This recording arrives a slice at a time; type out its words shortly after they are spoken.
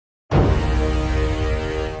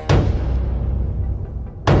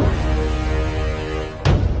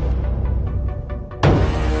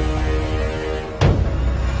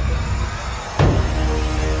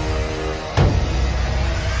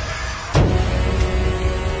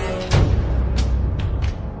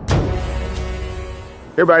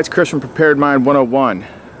Hey everybody, it's Chris from Preparedmind101.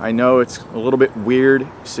 I know it's a little bit weird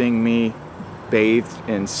seeing me bathed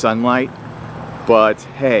in sunlight, but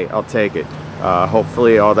hey, I'll take it.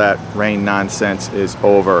 Hopefully all that rain nonsense is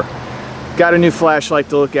over. Got a new flashlight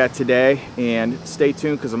to look at today, and stay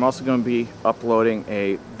tuned because I'm also going to be uploading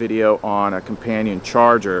a video on a companion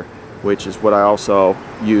charger, which is what I also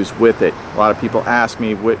use with it. A lot of people ask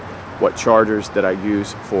me what chargers that I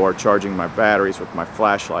use for charging my batteries with my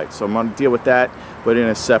flashlight. So I'm going to deal with that, but in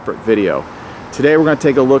a separate video. Today we're going to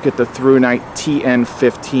take a look at the Thrunite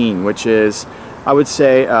TN15, which is, I would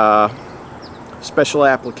say, a special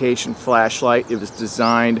application flashlight. It was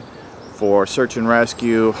designed for search and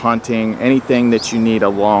rescue, hunting, anything that you need a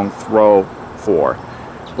long throw for.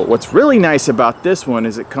 But what's really nice about this one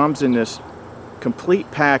is it comes in this complete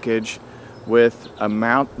package with a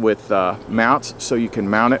mounts, so you can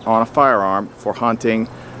mount it on a firearm for hunting,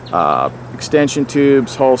 extension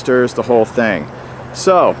tubes, holsters, the whole thing.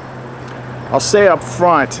 So I'll say up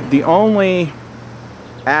front, the only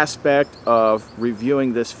aspect of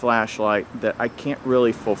reviewing this flashlight that I can't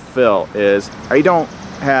really fulfill is I don't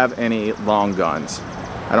have any long guns.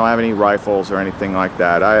 I don't have any rifles or anything like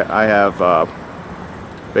that. I have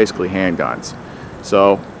basically handguns.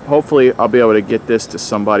 So hopefully I'll be able to get this to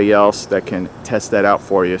somebody else that can test that out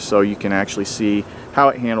for you, so you can actually see how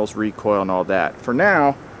it handles recoil and all that. For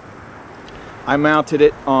now, I mounted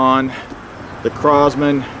it on the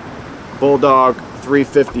Benjamin Bulldog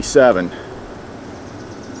 357.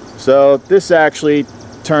 So this actually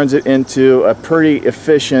turns it into a pretty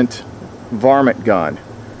efficient varmint gun.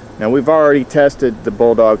 Now, we've already tested the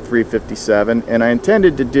Bulldog 357, and I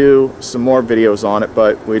intended to do some more videos on it,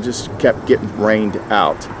 but we just kept getting rained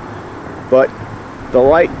out. But the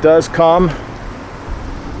light does come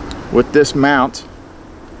with this mount,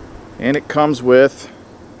 and it comes with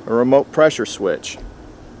a remote pressure switch,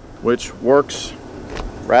 which works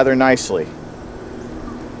rather nicely.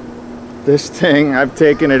 This thing, I've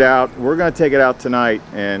taken it out. We're going to take it out tonight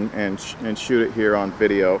and shoot it here on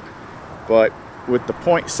video. But with the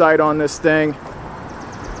point sight on this thing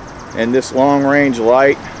and this long range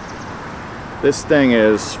light, this thing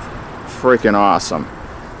is freaking awesome.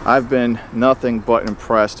 I've been nothing but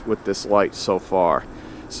impressed with this light so far.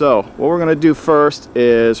 So what we're going to do first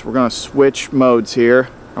is we're going to switch modes here.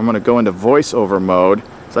 I'm going to go into voiceover mode,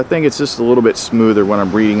 so I think it's just a little bit smoother when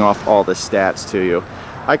I'm reading off all the stats to you.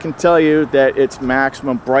 I can tell you that its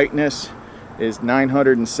maximum brightness is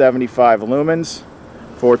 975 lumens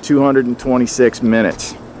for 226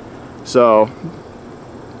 minutes. So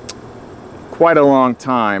quite a long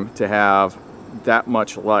time to have that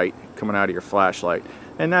much light coming out of your flashlight.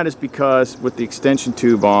 And that is because with the extension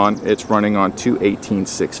tube on, it's running on two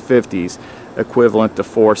 18650s, equivalent to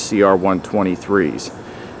 4 CR123s.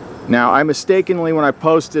 Now, I mistakenly, when I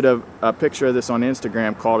posted a picture of this on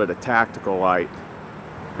Instagram, called it a tactical light.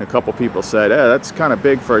 And a couple people said, hey, that's kind of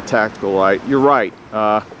big for a tactical light. You're right.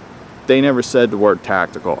 They never said the word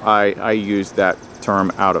tactical. I used that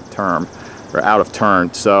term out of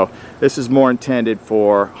turn. So this is more intended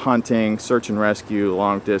for hunting, search and rescue,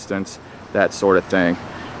 long distance, that sort of thing.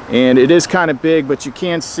 And it is kind of big, but you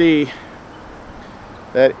can see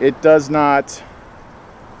that it does not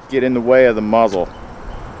get in the way of the muzzle.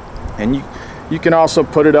 And you can also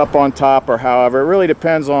put it up on top or however. It really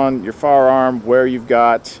depends on your firearm, where you've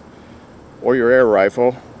got, or your air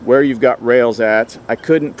rifle, where you've got rails at. I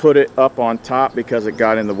couldn't put it up on top because it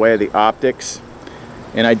got in the way of the optics.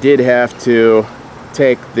 And I did have to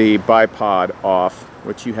take the bipod off,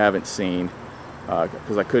 which you haven't seen,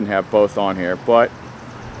 because I couldn't have both on here. But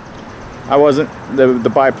I wasn't, the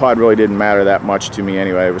bipod really didn't matter that much to me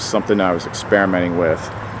anyway. It was something I was experimenting with.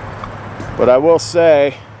 But I will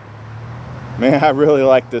say, man, I really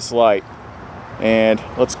like this light. And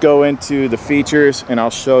let's go into the features and I'll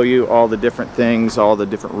show you all the different things, all the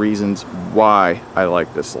different reasons why I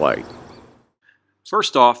like this light.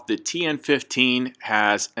 First off, the TN15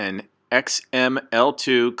 has an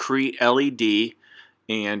XML2 Cree LED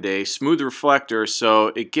and a smooth reflector, so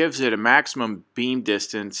it gives it a maximum beam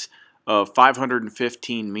distance of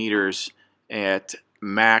 515 meters at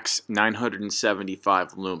max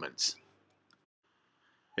 975 lumens.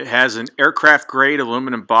 It has an aircraft-grade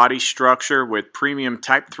aluminum body structure with premium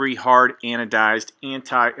Type 3 hard anodized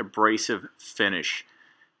anti-abrasive finish,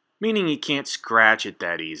 meaning you can't scratch it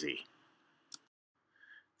that easy.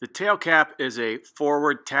 The tail cap is a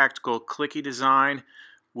forward tactical clicky design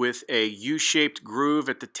with a U-shaped groove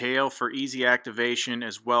at the tail for easy activation,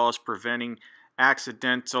 as well as preventing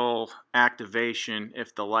accidental activation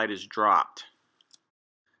if the light is dropped.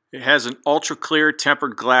 It has an ultra clear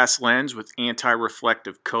tempered glass lens with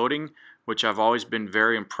anti-reflective coating which I've always been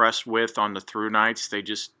very impressed with on the Thrunites. They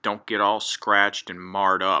just don't get all scratched and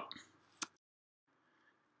marred up.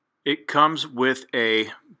 It comes with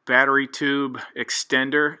a battery tube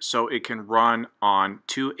extender, so it can run on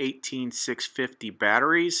two 18650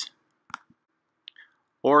 batteries,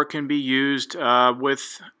 or it can be used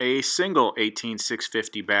with a single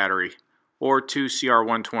 18650 battery or two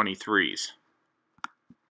CR123s.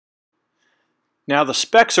 Now the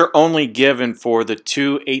specs are only given for the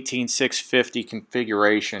two 18650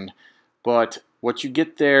 configuration, but what you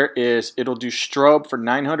get there is it'll do strobe for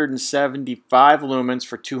 975 lumens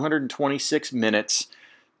for 226 minutes.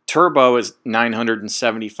 Turbo is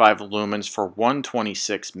 975 lumens for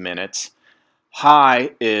 126 minutes. High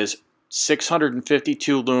is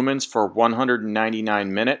 652 lumens for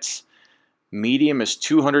 199 minutes. Medium is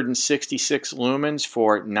 266 lumens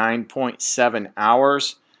for 9.7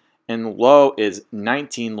 hours. And low is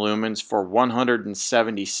 19 lumens for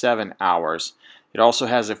 177 hours. It also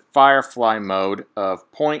has a Firefly mode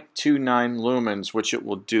of 0.29 lumens, which it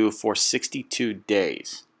will do for 62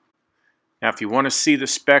 days. Now if you want to see the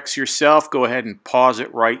specs yourself, go ahead and pause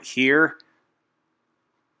it right here.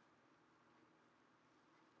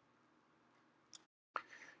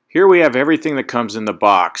 Here we have everything that comes in the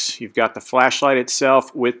box. You've got the flashlight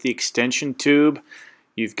itself with the extension tube.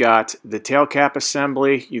 You've got the tail cap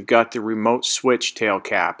assembly. You've got the remote switch tail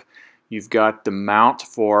cap. You've got the mount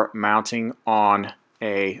for mounting on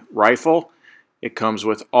a rifle. It comes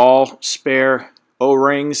with all spare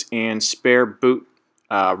O-rings and spare boot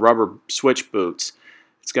rubber switch boots.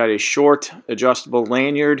 It's got a short adjustable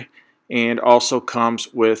lanyard and also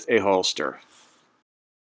comes with a holster.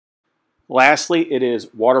 Lastly, it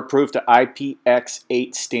is waterproof to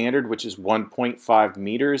IPX8 standard, which is 1.5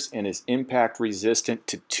 meters, and is impact resistant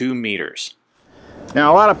to 2 meters.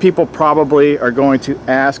 Now a lot of people probably are going to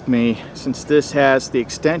ask me, since this has the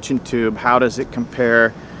extension tube, how does it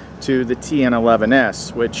compare to the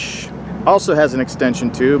TN11S, which also has an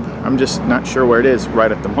extension tube. I'm just not sure where it is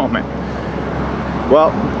right at the moment.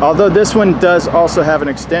 Well, although this one does also have an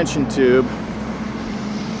extension tube,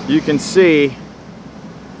 you can see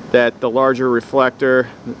that the larger reflector,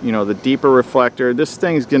 you know, the deeper reflector, this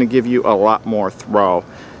thing's going to give you a lot more throw.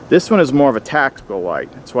 This one is more of a tactical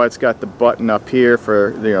light. That's why it's got the button up here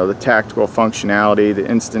for, you know, the tactical functionality, the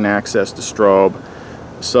instant access to strobe,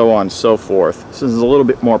 so on and so forth. This is a little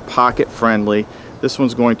bit more pocket friendly. This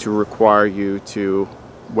one's going to require you to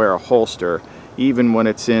wear a holster even when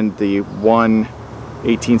it's in the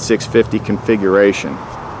 18650 configuration.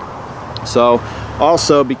 So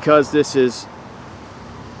also, because this is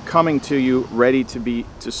coming to you ready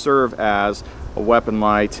to serve as a weapon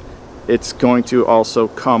light, it's going to also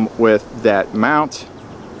come with that mount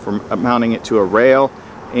for mounting it to a rail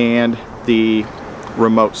and the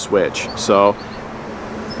remote switch. So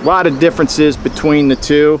a lot of differences between the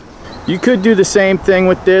two. You could do the same thing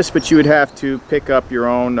with this, but you would have to pick up your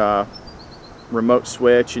own remote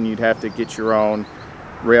switch, and you'd have to get your own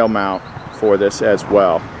rail mount for this as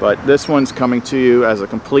well. But this one's coming to you as a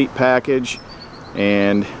complete package,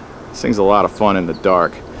 and this thing's a lot of fun in the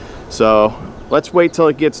dark. So let's wait till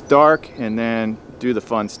it gets dark and then do the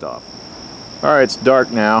fun stuff. Alright, it's dark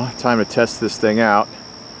now. Time to test this thing out.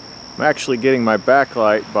 I'm actually getting my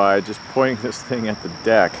backlight by just pointing this thing at the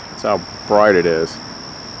deck. That's how bright it is.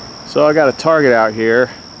 So I got a target out here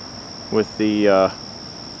with the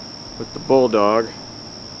Bulldog.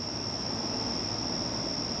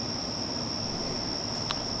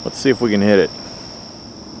 Let's see if we can hit it.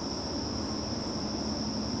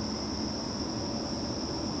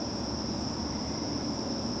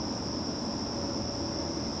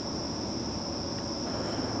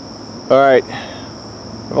 Alright,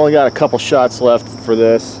 I've only got a couple shots left for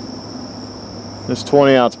this. This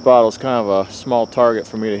 20-ounce bottle is kind of a small target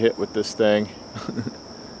for me to hit with this thing.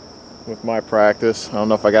 With my practice, I don't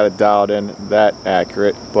know if I got it dialed in that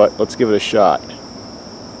accurate, but let's give it a shot.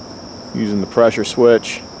 Using the pressure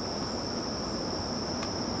switch.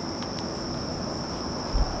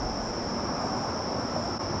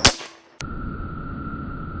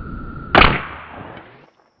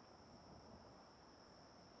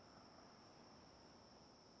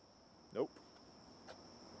 Nope.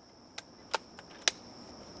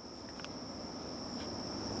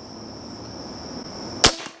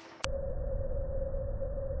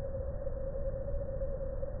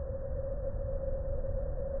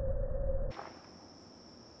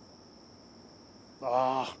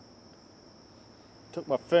 Ah, took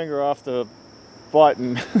my finger off the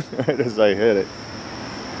button right as I hit it.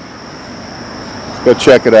 Let's go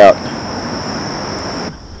check it out.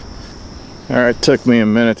 Alright, it took me a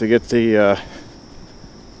minute to get the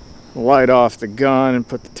light off the gun and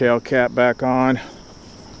put the tail cap back on.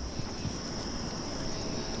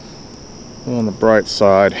 On the bright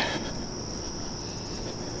side.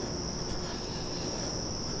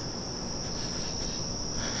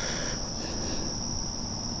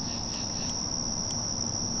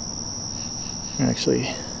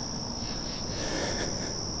 Actually,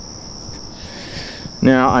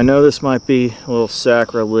 now I know this might be a little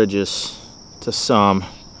sacrilegious to some,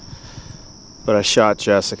 but I shot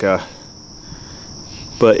Jessica.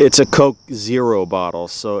 But it's a Coke Zero bottle,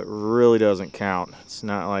 so it really doesn't count. It's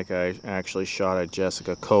not like I actually shot a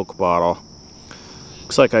Jessica Coke bottle.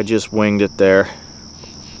 Looks like I just winged it there.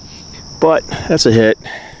 But that's a hit.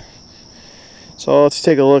 So let's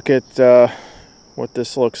take a look at what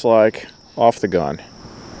this looks like off the gun.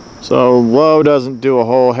 So low doesn't do a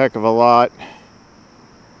whole heck of a lot.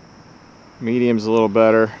 Medium's a little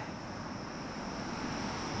better.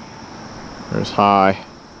 There's high.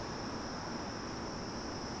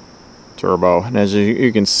 Turbo. And as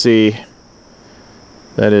you can see,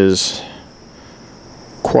 that is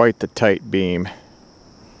quite the tight beam.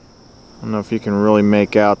 I don't know if you can really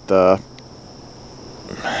make out the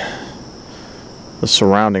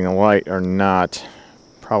surrounding light or not.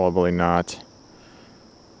 Probably not.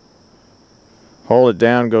 Hold it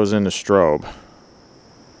down, goes into strobe.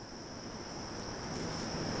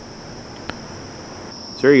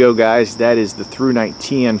 So there you go, guys. That is the Thrunite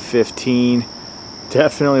TN15.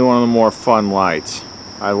 Definitely one of the more fun lights.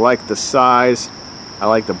 I like the size. I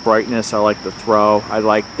like the brightness. I like the throw. I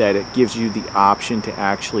like that it gives you the option to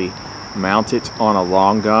actually mount it on a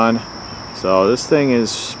long gun. So this thing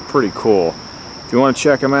is pretty cool. If you want to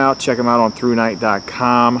check them out on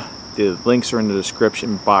Thrunite.com. The links are in the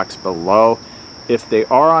description box below. If they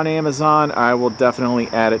are on Amazon, I will definitely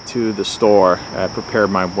add it to the store at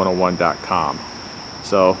Preparedmind101.com.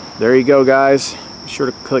 So there you go, guys. Be sure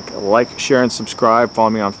to click like, share, and subscribe. Follow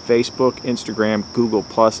me on Facebook, Instagram, Google+,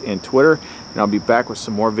 and Twitter. And I'll be back with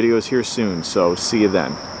some more videos here soon. So see you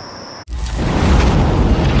then.